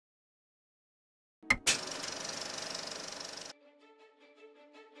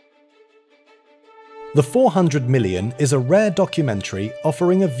The 400 Million is a rare documentary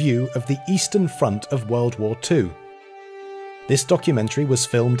offering a view of the Eastern Front of World War II. This documentary was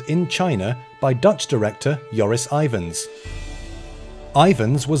filmed in China by Dutch director Joris Ivens.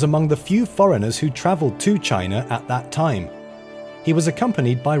 Ivens was among the few foreigners who travelled to China at that time. He was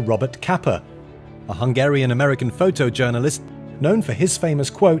accompanied by Robert Capa, a Hungarian-American photojournalist known for his famous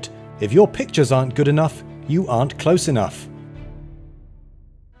quote, "If your pictures aren't good enough, you aren't close enough."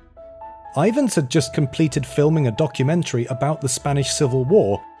 Ivens had just completed filming a documentary about the Spanish Civil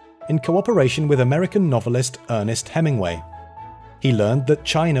War in cooperation with American novelist Ernest Hemingway. He learned that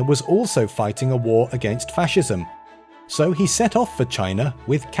China was also fighting a war against fascism, so he set off for China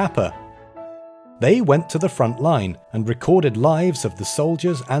with Capa. They went to the front line and recorded lives of the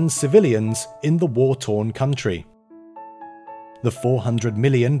soldiers and civilians in the war-torn country. The 400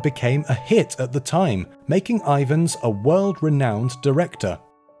 Million became a hit at the time, making Ivens a world-renowned director.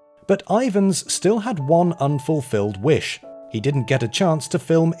 But Ivens still had one unfulfilled wish. He didn't get a chance to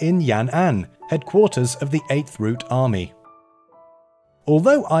film in Yan'an, headquarters of the 8th Route Army.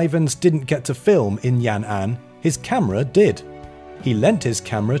 Although Ivens didn't get to film in Yan'an, his camera did. He lent his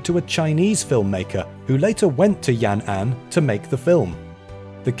camera to a Chinese filmmaker who later went to Yan'an to make the film.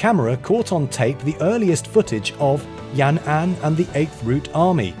 The camera caught on tape the earliest footage of Yan'an and the 8th Route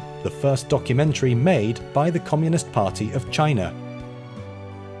Army, the first documentary made by the Communist Party of China.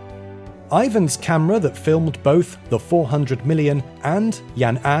 Ivens' camera that filmed both the 400 Million and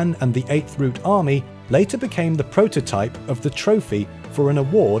Yan'an and the 8th Route Army later became the prototype of the trophy for an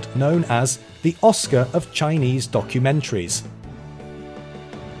award known as the Oscar of Chinese Documentaries.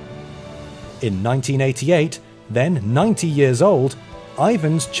 In 1988, then 90 years old,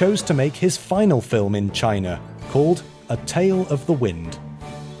 Ivens chose to make his final film in China, called A Tale of the Wind.